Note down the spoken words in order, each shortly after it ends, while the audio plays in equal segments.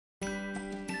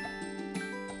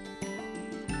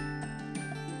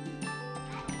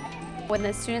When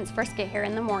the students first get here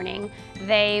in the morning,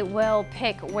 they will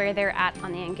pick where they're at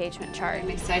on the engagement chart. I'm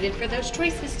excited for those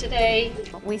choices today.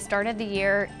 We started the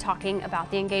year talking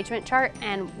about the engagement chart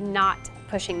and not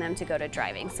pushing them to go to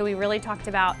driving. So we really talked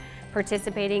about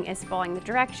participating is following the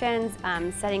directions,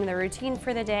 setting the routine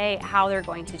for the day, how they're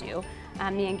going to do.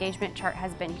 The engagement chart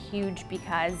has been huge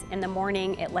because in the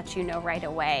morning it lets you know right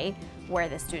away where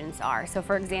the students are. So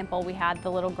for example, we had the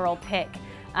little girl pick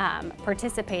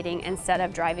participating instead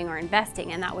of driving or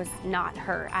investing, and that was not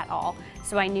her at all.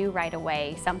 So I knew right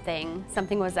away something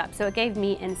was up. So it gave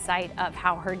me insight of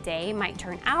how her day might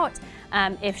turn out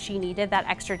if she needed that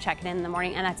extra check-in in the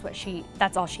morning, and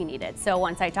that's all she needed. So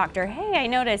once I talked to her, hey, I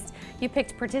noticed you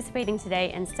picked participating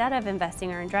today instead of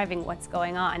investing or in driving, what's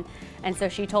going on? And so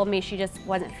she told me she just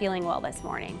wasn't feeling well this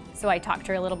morning. So I talked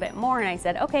to her a little bit more and I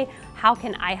said, okay, how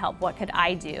can I help? What could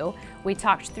I do? We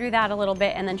talked through that a little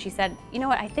bit, and then she said, you know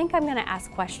what, I think I'm gonna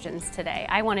ask questions today.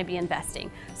 I wanna be investing.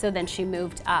 So then she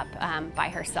moved up by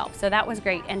herself. So that was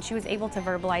great, and she was able to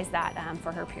verbalize that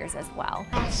for her peers as well.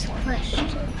 Ask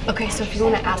questions. Okay, so if you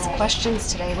want to ask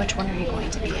questions today, which one are you going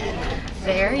to be in?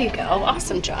 There you go.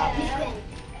 Awesome job.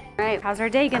 All right, how's our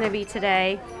day gonna be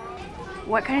today?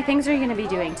 What kind of things are you gonna be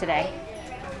doing today?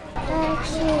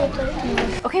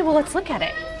 Okay, well, let's look at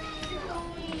it.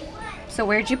 So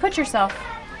where'd you put yourself?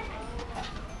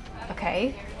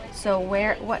 Okay, so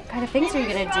what kind of things are you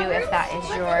gonna do if that is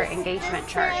your engagement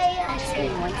chart? Just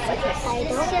give me 1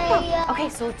 second. Okay,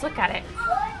 so let's look at it.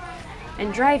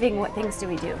 And driving, what things do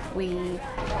we do? We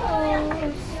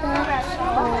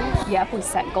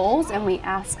set goals and we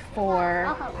ask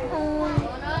for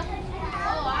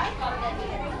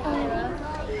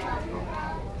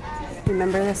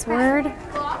remember this word?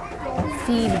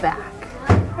 Feedback.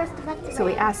 So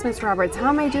we asked Ms. Roberts, how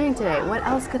am I doing today? What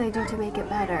else could I do to make it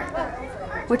better?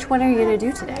 Which one are you going to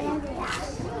do today?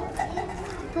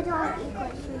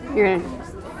 You're going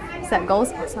to set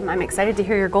goals? Awesome. I'm excited to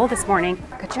hear your goal this morning.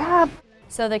 Good job.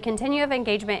 So the Continuum of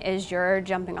Engagement is your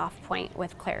jumping off point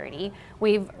with clarity.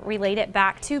 We've relayed it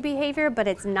back to behavior, but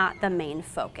it's not the main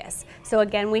focus. So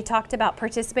again, we talked about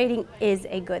participating is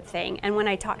a good thing. And when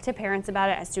I talk to parents about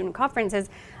it at student conferences,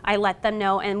 I let them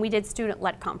know, and we did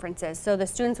student-led conferences. So the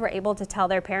students were able to tell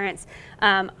their parents,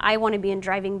 I want to be in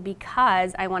driving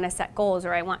because I want to set goals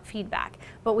or I want feedback.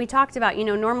 But we talked about,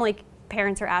 normally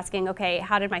parents are asking, okay,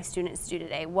 how did my students do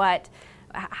today?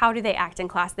 How do they act in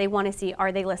class? They want to see,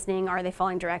 are they listening? Are they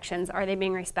following directions? Are they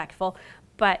being respectful?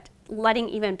 But letting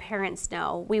even parents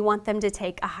know, we want them to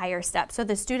take a higher step. So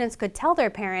the students could tell their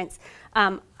parents,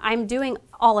 I'm doing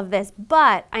all of this,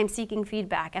 but I'm seeking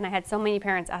feedback. And I had so many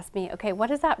parents ask me, okay, what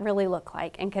does that really look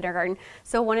like in kindergarten?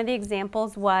 So one of the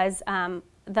examples was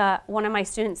one of my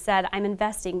students said, I'm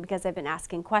investing because I've been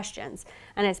asking questions.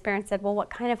 And his parents said, well, what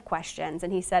kind of questions?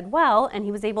 And he said, well, and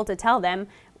he was able to tell them,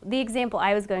 the example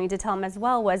I was going to tell him as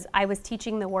well was I was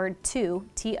teaching the word to,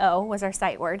 T-O was our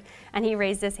sight word, and he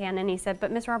raised his hand and he said,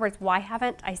 but Ms. Roberts, why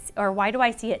do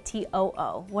I see it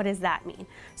T-O-O? What does that mean?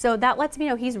 So that lets me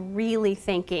know he's really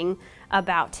thinking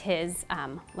about his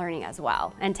learning as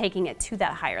well and taking it to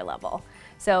that higher level.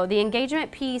 So the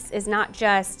engagement piece is not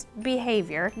just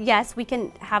behavior. Yes, we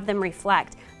can have them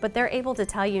reflect, but they're able to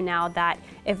tell you now that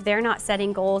if they're not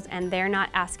setting goals and they're not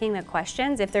asking the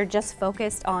questions, if they're just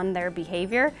focused on their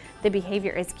behavior, the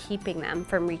behavior is keeping them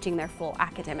from reaching their full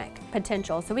academic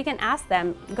potential. So we can ask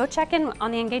them, go check in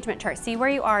on the engagement chart, see where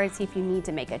you are and see if you need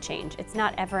to make a change. It's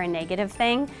not ever a negative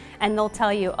thing, and they'll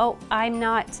tell you, oh, I'm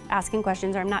not asking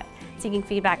questions or I'm not seeking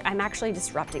feedback, I'm actually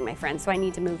disrupting my friends, so I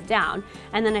need to move down.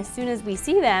 And then as soon as we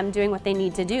see them doing what they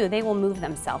need to do, they will move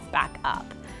themselves back up.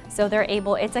 So they're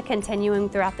able, it's a continuum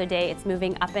throughout the day, it's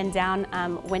moving up and down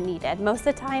when needed. Most of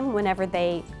the time, whenever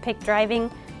they pick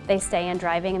driving, they stay in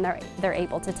driving and they're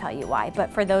able to tell you why.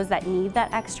 But for those that need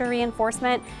that extra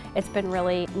reinforcement, it's been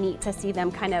really neat to see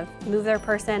them kind of move their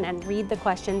person and read the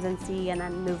questions and see and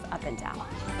then move up and down.